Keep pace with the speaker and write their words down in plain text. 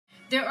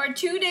There are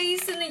 2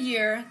 days in a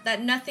year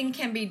that nothing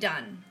can be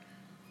done.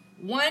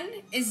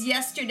 One is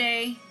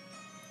yesterday,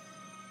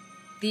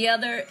 the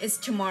other is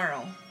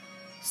tomorrow.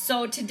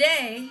 So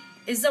today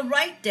is the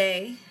right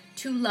day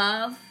to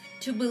love,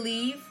 to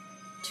believe,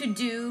 to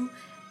do,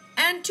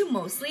 and to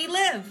mostly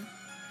live.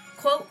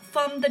 Quote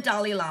from the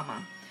Dalai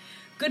Lama.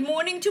 Good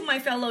morning to my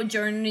fellow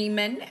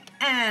journeymen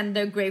and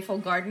the grateful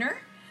gardener.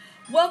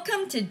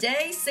 Welcome to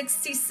day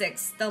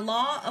 66, the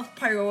law of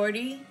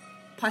priority,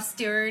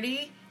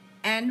 posterity,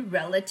 and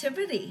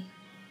relativity.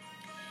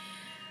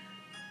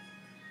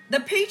 The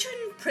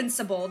patron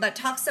principle that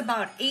talks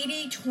about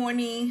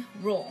 80-20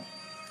 rule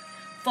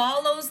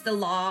follows the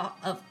law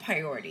of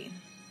priority.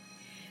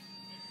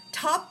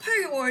 Top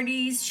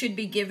priorities should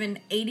be given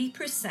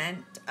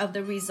 80% of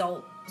the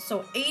result.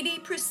 So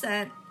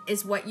 80%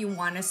 is what you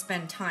want to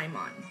spend time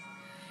on.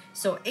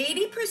 So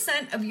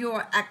 80% of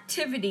your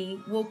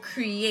activity will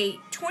create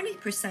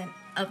 20%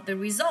 of the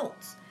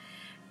results.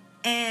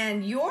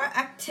 And your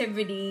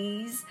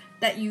activities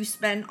that you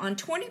spend on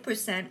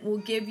 20% will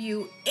give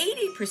you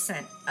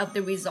 80% of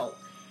the result.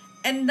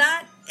 And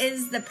that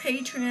is the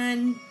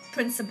patron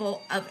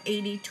principle of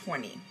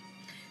 80-20.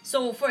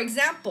 So for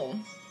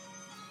example,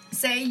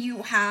 say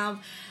you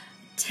have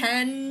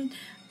 10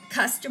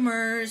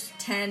 customers,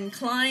 10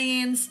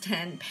 clients,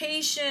 10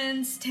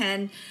 patients,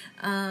 10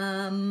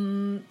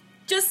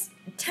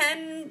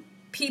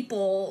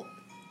 people,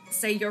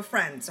 say your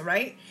friends,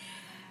 right?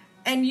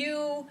 And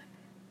you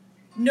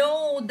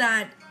know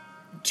that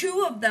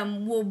 2 of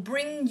them will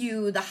bring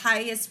you the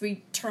highest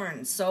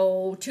return.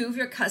 So 2 of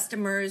your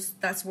customers,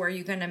 that's where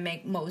you're going to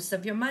make most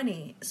of your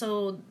money.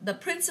 So the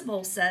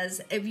principle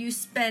says if you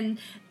spend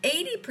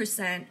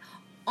 80%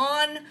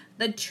 on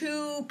the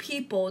 2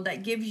 people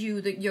that give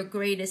you your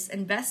greatest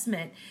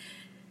investment,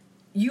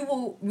 you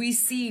will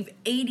receive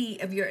 80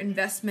 of your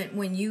investment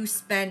when you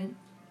spend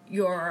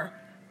your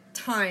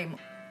time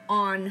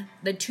on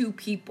the 2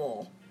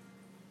 people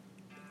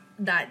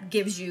that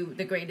gives you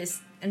the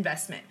greatest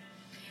investment.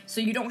 So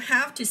you don't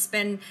have to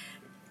spend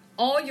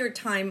all your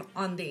time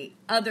on the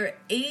other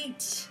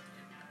 8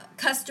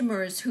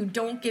 customers who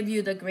don't give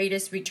you the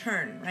greatest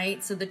return,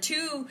 right? So the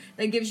 2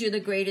 that gives you the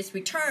greatest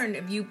return,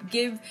 if you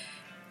give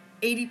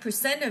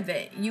 80% of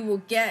it, you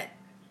will get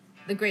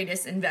the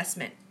greatest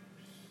investment.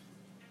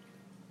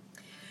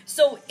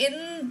 So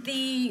in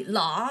the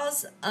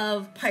laws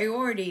of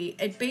priority,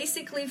 it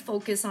basically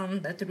focuses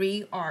on the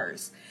 3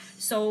 R's.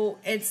 So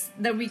it's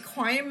the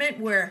requirement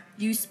where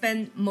you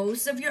spend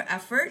most of your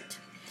effort,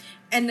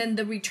 and then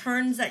the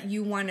returns that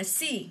you want to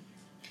see,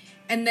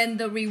 and then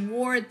the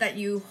reward that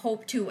you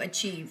hope to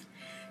achieve.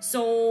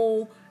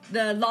 So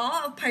the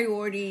law of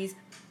priorities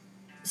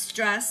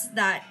stress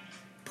that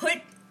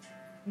put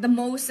the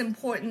most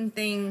important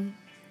thing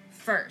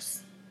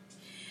first.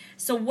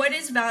 So what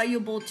is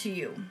valuable to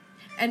you?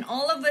 And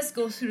all of us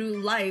go through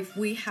life,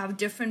 we have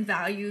different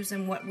values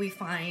and what we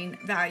find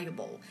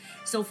valuable.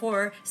 So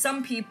for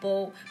some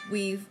people,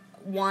 we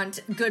want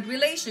good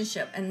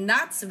relationship, and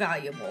that's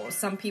valuable.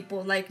 Some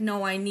people like,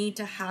 no, I need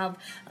to have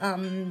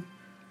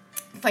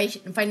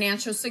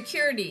financial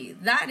security.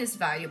 That is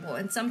valuable.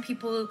 And some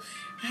people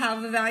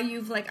have a value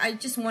of like, I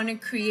just want to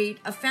create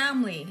a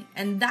family,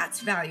 and that's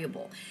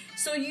valuable.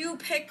 So you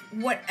pick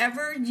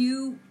whatever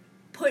you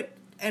put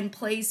and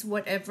place,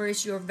 whatever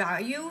is your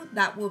value,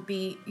 that will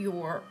be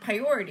your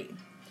priority.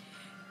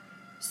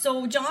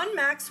 So John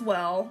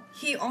Maxwell,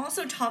 he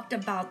also talked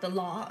about the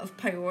law of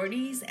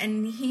priorities,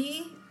 and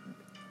he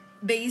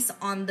based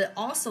on the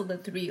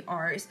 3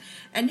 R's.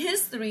 And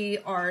his 3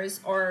 R's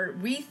are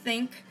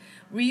rethink,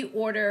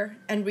 reorder,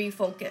 and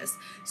refocus.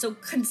 So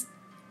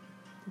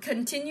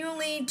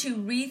continually to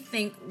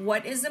rethink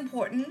what is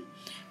important,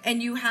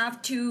 and you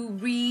have to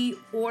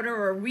reorder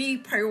or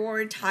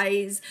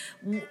reprioritize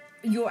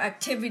your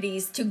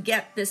activities to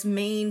get this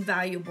main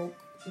valuable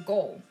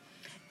goal.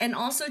 And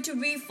also to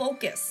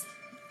refocus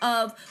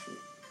of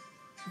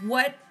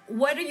what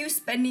are you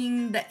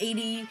spending the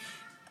 80%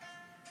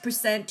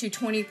 to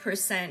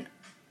 20%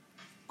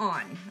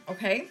 on,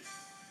 okay?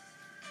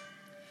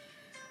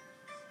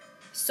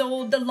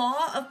 So the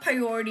law of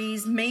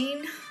priorities,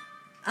 main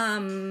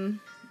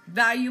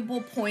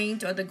valuable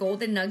point or the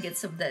golden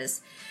nuggets of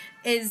this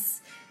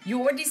is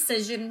your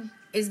decision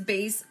is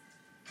based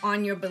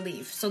on your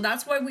belief. So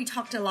that's why we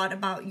talked a lot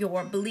about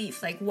your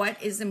belief, like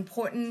what is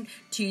important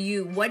to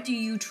you, what do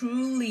you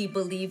truly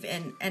believe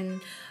in. And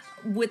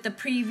with the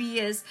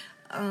previous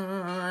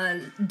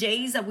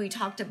days that we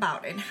talked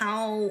about and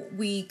how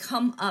we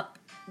come up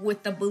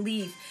with the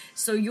belief.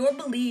 So your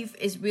belief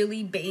is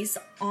really based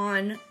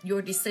on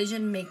your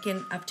decision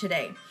making of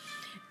today.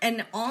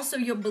 And also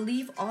your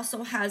belief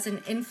also has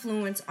an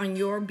influence on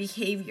your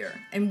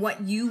behavior and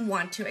what you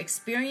want to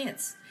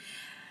experience.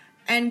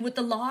 And with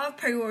the law of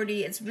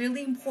priority, it's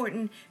really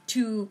important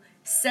to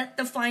set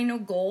the final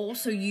goal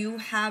so you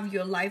have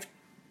your life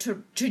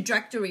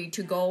trajectory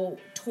to go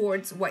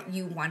towards what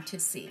you want to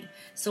see.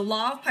 So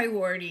law of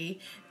priority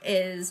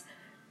is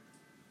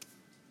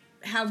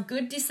have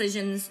good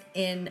decisions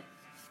and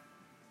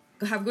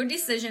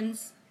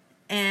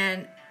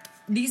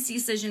these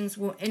decisions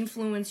will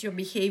influence your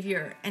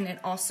behavior, and it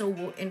also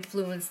will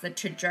influence the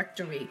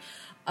trajectory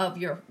of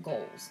your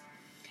goals.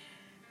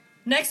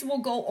 Next, we'll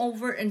go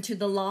over into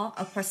the law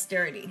of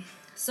posterity.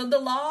 So the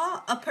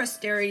law of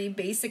posterity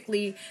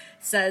basically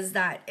says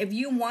that if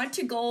you want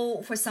to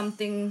go for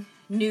something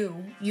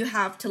new, you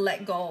have to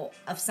let go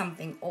of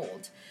something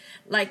old.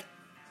 Like,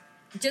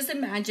 just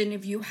imagine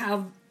if you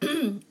have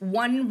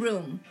one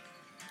room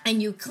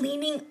and you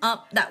cleaning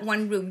up that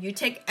one room. You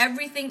take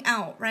everything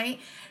out, right?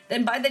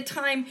 Then by the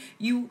time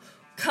you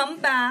come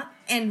back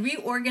and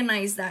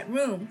reorganize that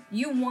room,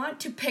 you want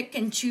to pick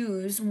and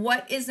choose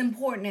what is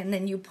important, and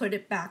then you put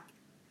it back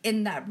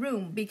in that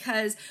room,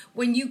 because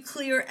when you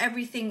clear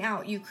everything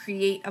out, you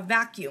create a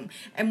vacuum.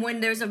 And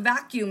when there's a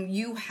vacuum,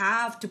 you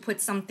have to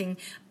put something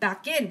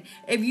back in.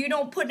 If you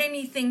don't put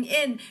anything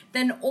in,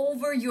 then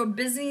over your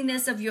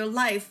busyness of your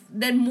life,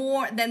 then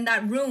more than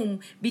that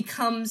room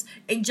becomes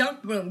a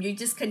junk room. You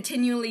just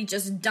continually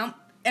just dump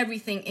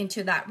everything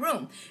into that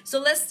room. So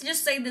let's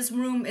just say this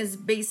room is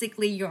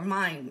basically your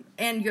mind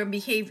and your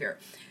behavior.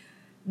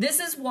 This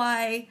is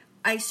why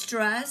I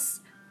stress,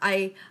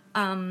 I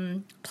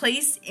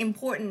place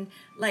important,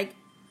 like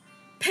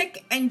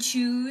pick and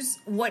choose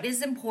what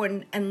is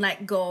important and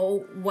let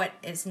go what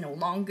is no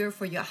longer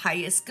for your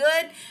highest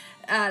good.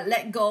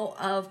 Let go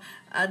of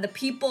the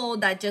people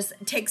that just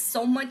take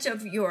so much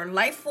of your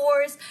life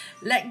force.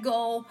 Let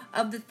go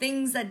of the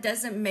things that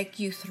doesn't make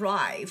you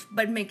thrive,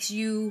 but makes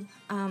you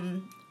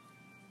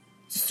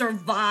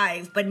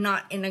survive, but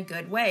not in a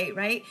good way,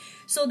 right?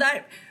 So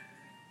that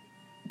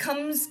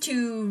comes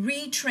to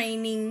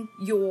retraining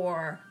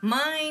your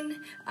mind,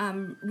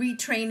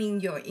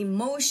 retraining your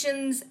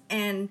emotions,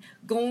 and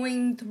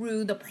going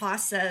through the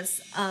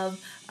process of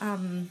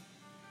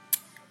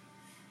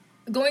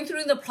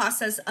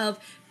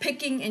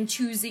picking and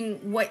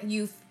choosing what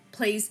you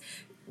place,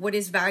 what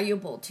is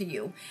valuable to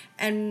you.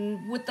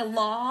 And with the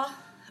law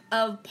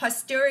of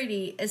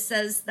posterity, it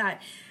says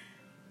that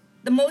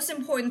the most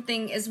important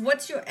thing is,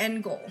 what's your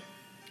end goal?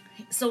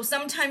 So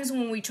sometimes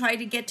when we try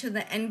to get to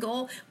the end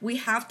goal, we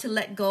have to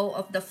let go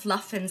of the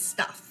fluff and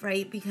stuff,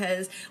 right?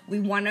 Because we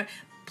want to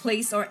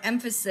place our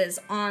emphasis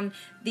on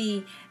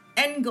the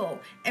end goal.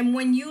 And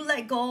when you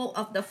let go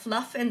of the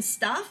fluff and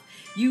stuff,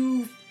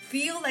 you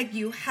feel like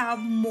you have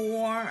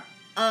more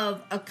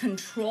of a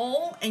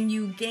control, and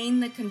you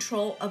gain the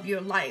control of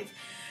your life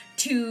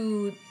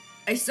to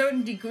a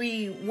certain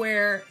degree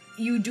where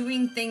you're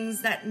doing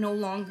things that no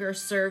longer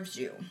serves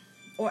you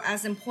or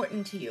as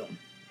important to you.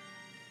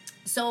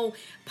 So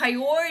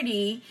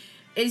priority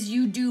is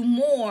you do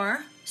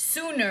more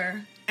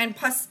sooner, and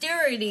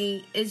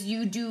posterity is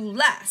you do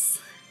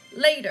less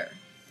later.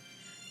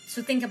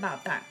 So think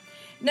about that.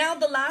 Now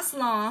the last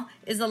law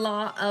is the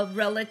law of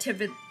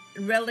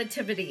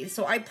relativity.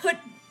 So I put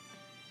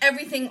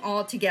everything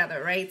all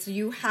together, right? So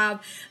you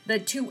have the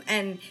two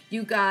end.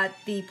 You got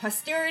the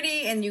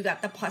posterity, and you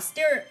got the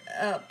posterity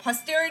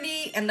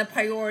and the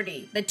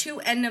priority, the two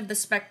end of the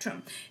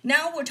spectrum.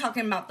 Now we're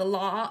talking about the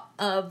law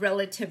of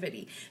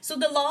relativity. So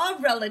the law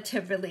of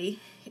relativity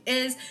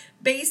is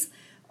based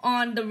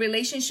on the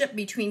relationship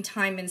between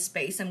time and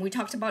space, and we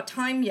talked about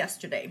time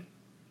yesterday.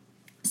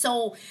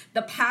 So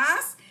the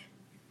past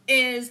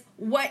is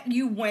what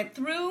you went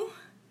through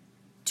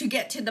to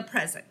get to the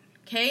present,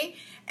 okay?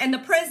 And the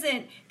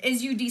present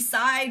is you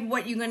decide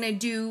what you're going to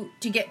do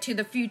to get to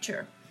the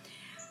future.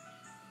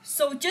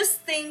 So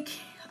just think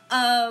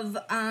of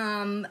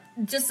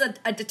just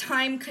a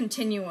time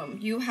continuum.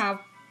 You have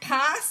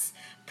past,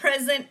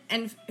 present,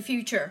 and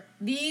future.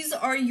 These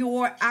are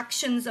your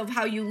actions of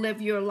how you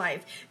live your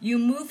life. You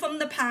move from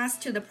the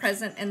past to the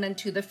present and then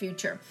to the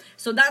future.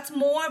 So that's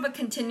more of a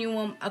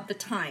continuum of the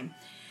time.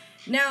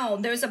 Now,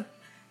 there's a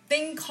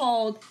thing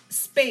called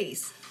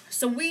space.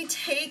 So we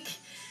take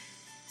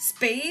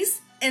space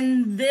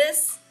in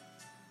this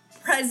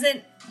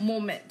present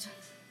moment.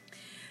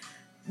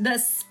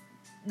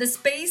 The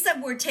space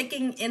that we're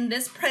taking in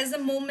this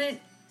present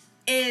moment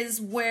is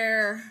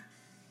where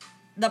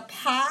the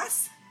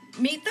past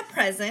meet the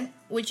present,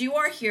 which you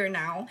are here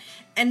now,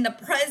 and the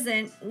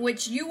present,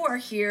 which you are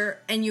here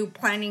and you're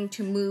planning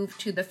to move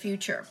to the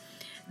future.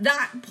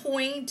 That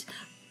point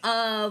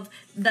of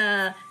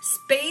the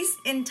space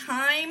and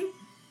time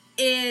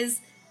is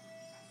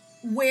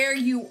where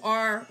you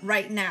are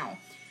right now.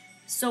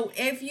 So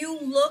if you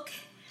look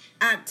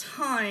at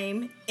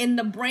time in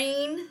the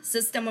brain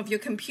system of your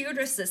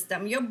computer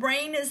system, your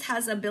brain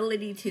has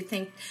ability to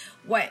think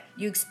what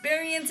you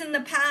experienced in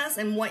the past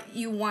and what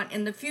you want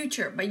in the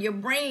future. But your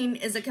brain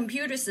is a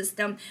computer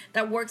system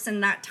that works in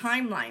that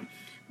timeline.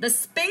 The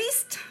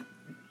space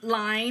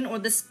line or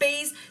the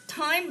space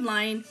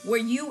timeline where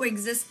you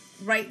exist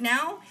right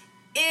now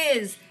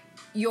is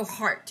your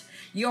heart.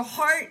 Your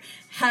heart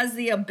has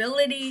the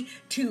ability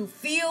to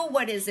feel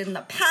what is in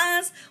the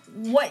past,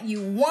 what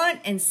you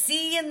want and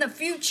see in the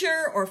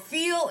future or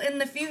feel in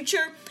the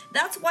future.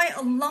 That's why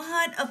a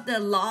lot of the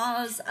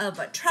laws of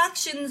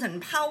attractions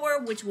and power,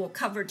 which we'll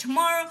cover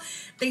tomorrow,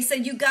 they say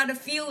you got to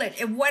feel it.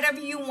 If whatever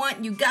you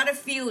want, you got to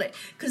feel it,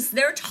 because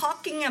they're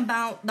talking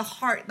about the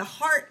heart. The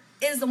heart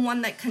is the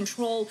one that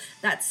controls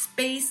that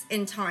space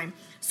and time.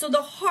 So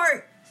the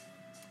heart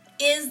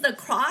is the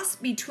cross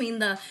between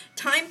the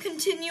time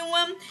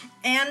continuum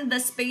and the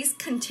space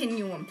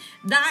continuum.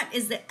 That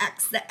is the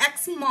X. The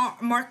X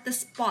mark the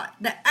spot.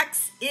 The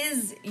X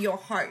is your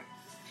heart.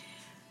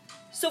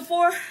 So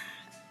for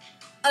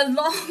a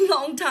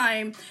long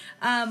time,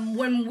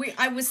 when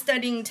I was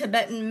studying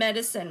Tibetan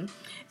medicine,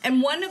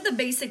 and one of the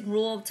basic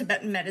rules of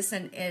Tibetan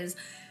medicine is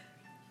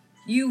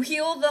you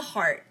heal the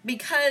heart,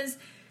 because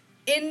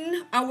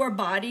in our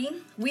body,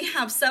 we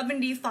have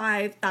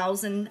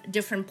 75,000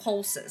 different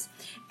pulses.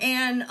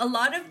 And a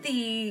lot of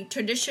the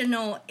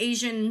traditional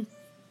Asian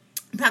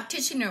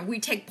practitioner, we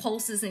take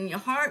pulses in your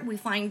heart. We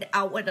find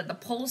out what are the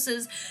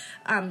pulses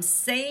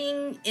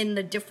saying in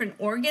the different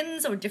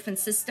organs or different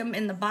system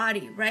in the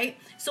body, right?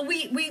 So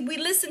we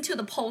listen to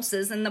the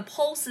pulses, and the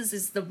pulses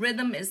is the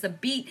rhythm, is the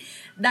beat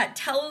that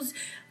tells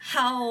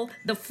how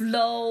the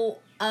flow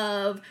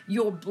of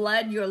your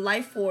blood, your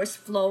life force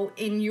flow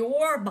in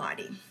your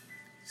body.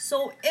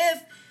 So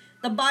if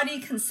the body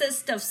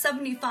consists of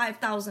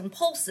 75,000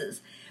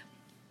 pulses,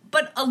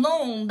 but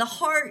alone the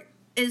heart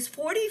is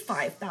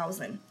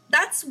 45,000,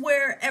 that's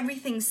where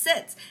everything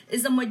sits,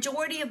 is the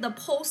majority of the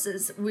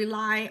pulses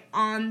rely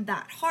on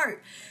that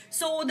heart.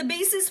 So the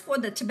basis for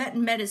the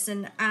Tibetan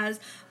medicine, as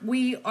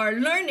we are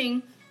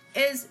learning,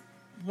 is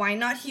why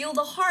not heal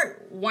the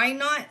heart? Why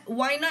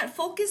not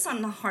focus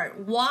on the heart?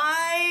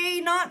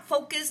 Why not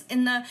focus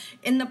in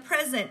the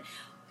present?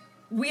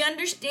 We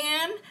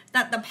understand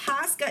that the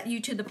past got you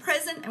to the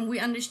present, and we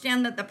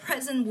understand that the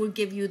present will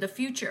give you the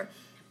future.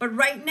 But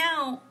right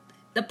now,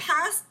 the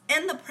past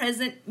and the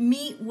present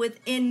meet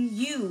within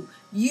you.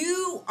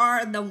 You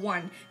are the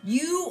one.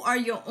 You are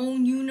your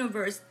own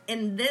universe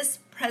in this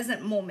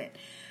present moment.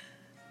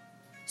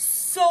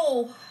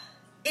 So,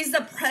 is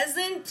the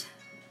present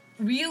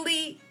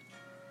really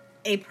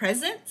a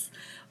presence?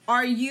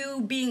 Are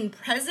you being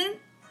present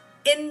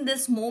in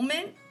this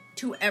moment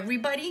to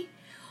everybody?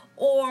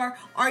 Or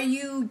are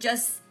you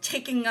just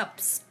taking up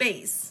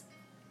space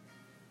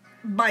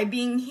by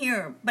being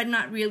here, but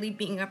not really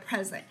being a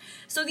present?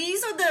 So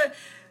these are the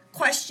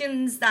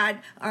questions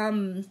that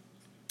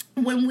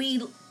when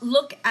we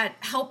look at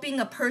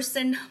helping a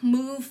person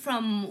move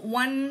from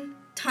one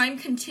time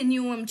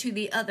continuum to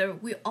the other,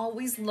 we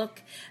always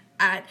look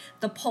at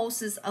the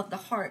pulses of the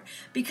heart,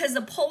 because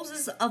the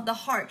pulses of the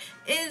heart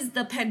is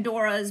the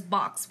Pandora's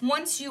box.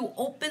 Once you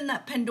open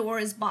that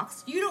Pandora's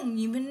box, you don't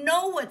even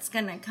know what's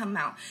gonna come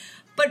out.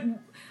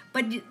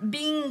 But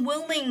being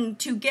willing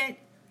to get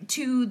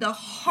to the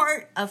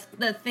heart of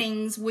the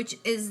things, which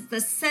is the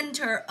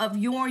center of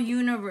your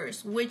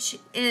universe, which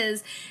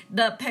is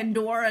the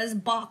Pandora's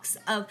box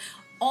of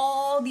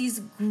all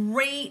these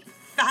great,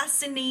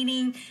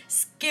 fascinating,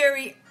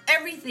 scary,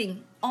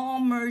 everything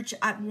all merge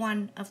at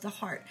one of the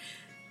heart.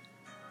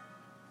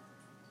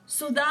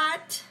 So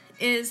that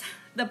is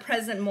the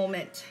present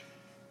moment.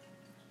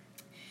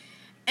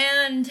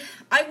 And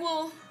I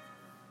will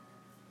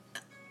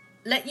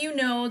let you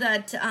know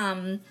that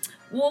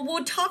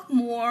we'll talk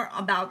more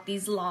about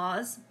these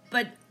laws,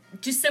 but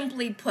to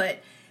simply put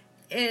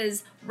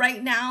is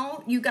right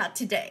now you got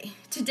today.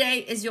 Today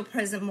is your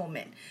present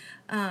moment.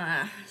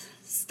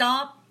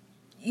 Stop,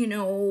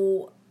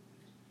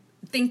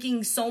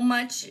 thinking so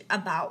much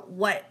about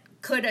what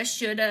coulda,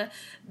 shoulda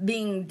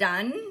being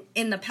done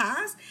in the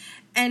past,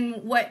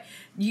 and what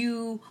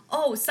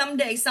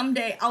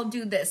someday I'll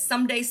do this,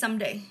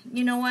 someday.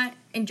 You know what?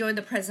 Enjoy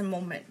the present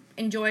moment.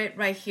 Enjoy it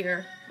right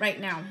here,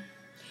 right now.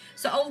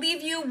 So I'll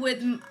leave you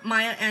with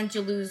Maya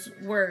Angelou's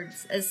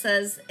words. It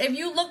says, if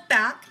you look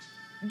back,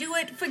 do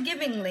it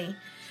forgivingly.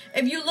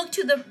 If you look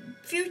to the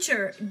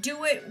future,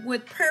 do it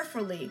with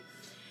prayerfully.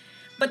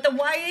 But the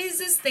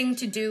wisest thing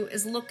to do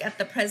is look at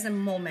the present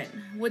moment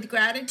with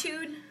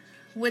gratitude,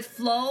 with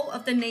flow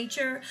of the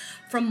nature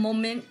from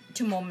moment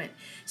to moment.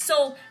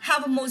 So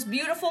have a most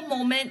beautiful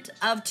moment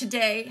of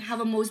today. Have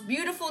a most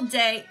beautiful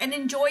day and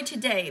enjoy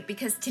today,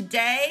 because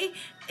today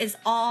is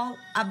all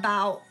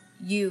about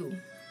you.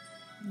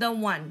 The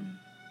one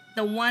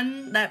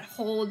that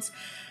holds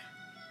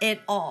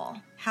it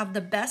all. Have the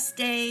best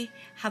day.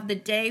 Have the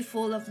day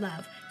full of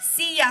love.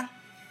 See ya.